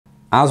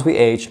As we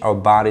age, our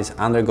bodies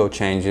undergo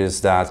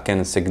changes that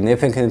can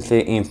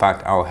significantly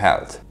impact our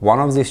health. One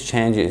of these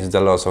changes is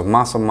the loss of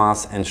muscle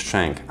mass and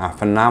strength, a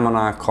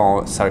phenomenon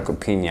called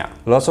sarcopenia.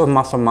 Loss of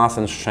muscle mass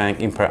and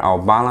strength impair our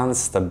balance,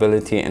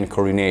 stability, and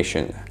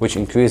coordination, which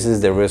increases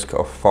the risk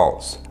of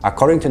falls.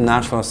 According to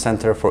National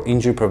Center for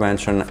Injury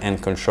Prevention and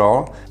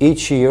Control,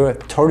 each year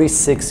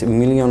 36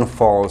 million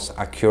falls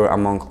occur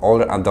among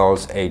older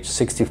adults aged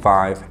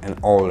 65 and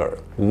older.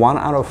 1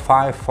 out of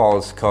 5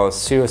 falls cause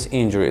serious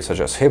injuries such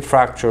as hip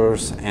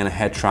fractures and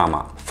head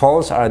trauma.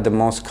 Falls are the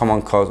most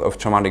common cause of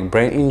traumatic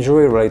brain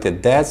injury,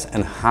 related deaths,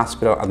 and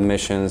hospital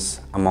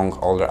admissions among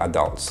older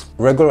adults.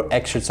 Regular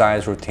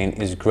exercise routine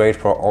is great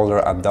for older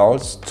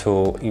adults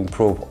to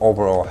improve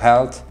overall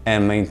health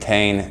and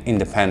maintain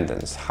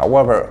independence.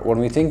 However, when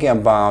we're thinking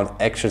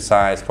about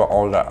exercise for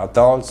older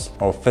adults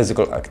or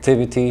physical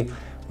activity,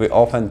 we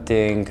often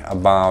think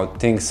about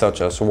things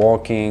such as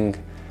walking,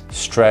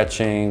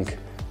 stretching,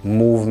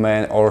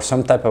 movement, or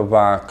some type of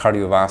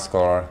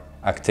cardiovascular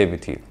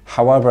activity.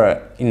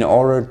 However, in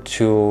order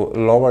to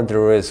lower the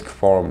risk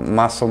for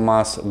muscle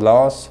mass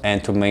loss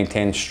and to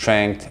maintain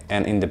strength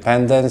and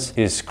independence,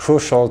 it is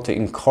crucial to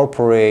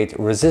incorporate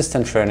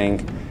resistance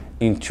training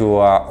into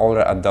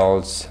older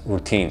adults'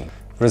 routine.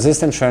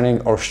 Resistance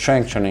training or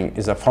strength training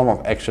is a form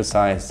of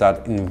exercise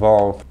that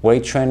involves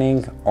weight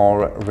training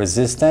or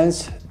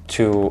resistance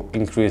to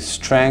increase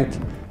strength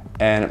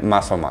and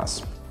muscle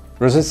mass.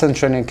 Resistance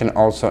training can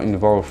also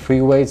involve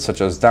free weights such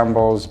as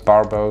dumbbells,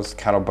 barbells,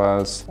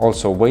 kettlebells,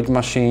 also weight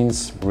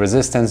machines,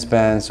 resistance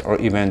bands, or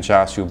even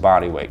just your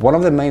body weight. One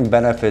of the main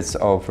benefits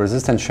of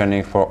resistance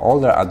training for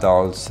older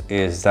adults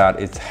is that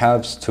it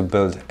helps to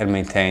build and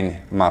maintain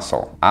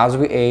muscle. As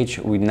we age,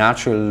 we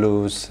naturally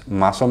lose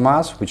muscle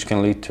mass, which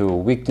can lead to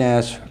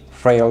weakness,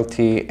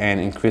 frailty, and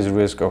increased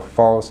risk of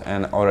falls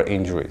and other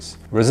injuries.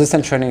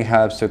 Resistance training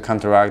helps to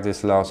counteract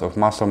this loss of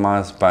muscle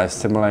mass by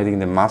stimulating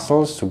the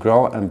muscles to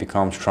grow and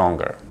become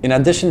stronger. In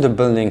addition to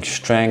building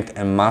strength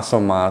and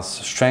muscle mass,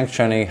 strength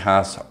training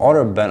has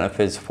other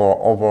benefits for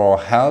overall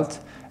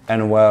health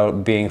and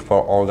well-being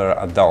for older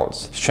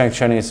adults. Strength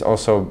training is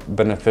also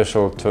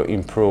beneficial to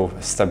improve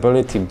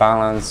stability,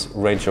 balance,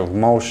 range of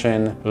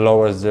motion,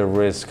 lowers the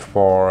risk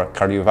for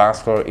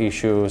cardiovascular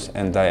issues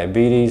and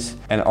diabetes,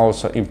 and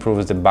also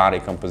improves the body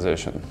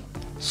composition.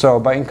 So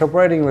by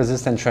incorporating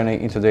resistance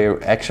training into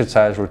their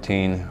exercise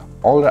routine,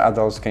 older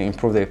adults can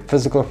improve their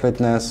physical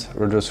fitness,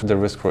 reduce the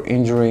risk for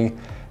injury,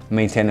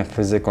 maintain a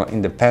physical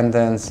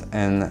independence,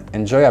 and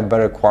enjoy a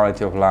better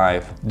quality of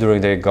life during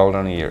their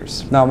golden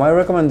years. Now, my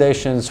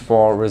recommendations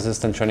for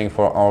resistance training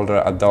for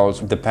older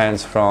adults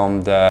depends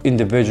from the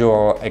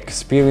individual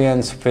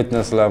experience,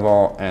 fitness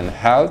level, and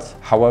health.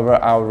 However,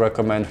 I would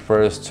recommend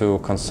first to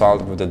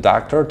consult with the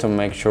doctor to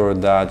make sure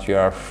that you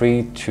are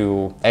free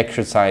to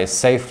exercise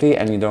safely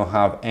and you don't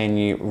have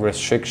any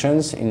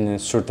restrictions in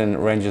certain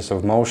ranges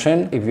of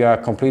motion. If you are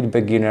a complete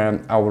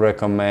beginner, I would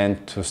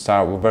recommend to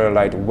start with very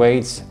light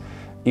weights,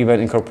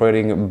 even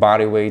incorporating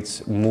body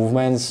weights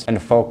movements,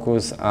 and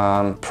focus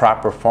on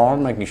proper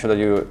form, making sure that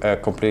you're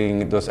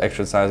completing those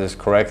exercises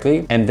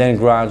correctly, and then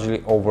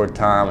gradually over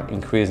time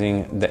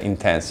increasing the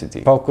intensity.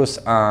 Focus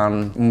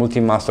on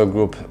multi-muscle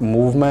group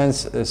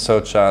movements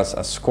such as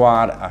a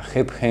squat, a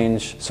hip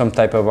hinge, some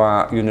type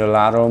of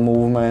unilateral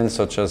movement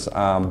such as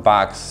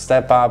back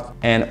step up,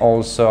 and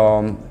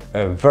also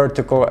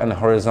vertical and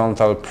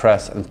horizontal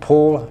press and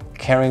pull,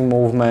 carrying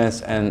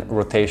movements, and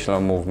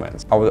rotational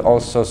movements. I would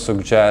also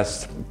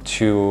suggest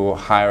to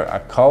hire a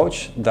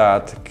coach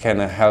that can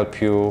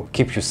help you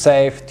keep you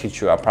safe, teach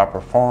you a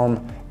proper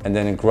form, and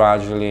then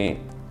gradually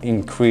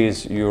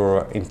increase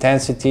your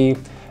intensity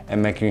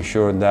and making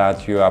sure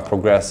that you are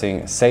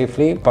progressing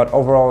safely. But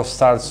overall,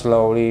 start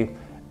slowly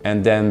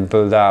and then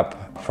build up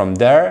from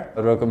there.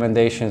 The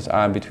recommendations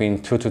are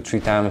between 2 to 3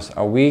 times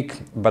a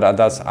week, but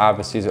that's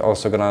obviously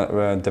also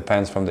gonna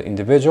depends from the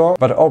individual.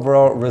 But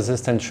overall,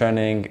 resistance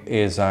training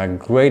is a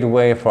great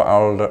way for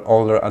our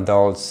older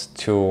adults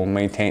to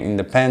maintain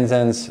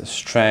independence,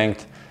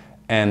 strength,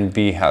 and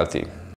be healthy.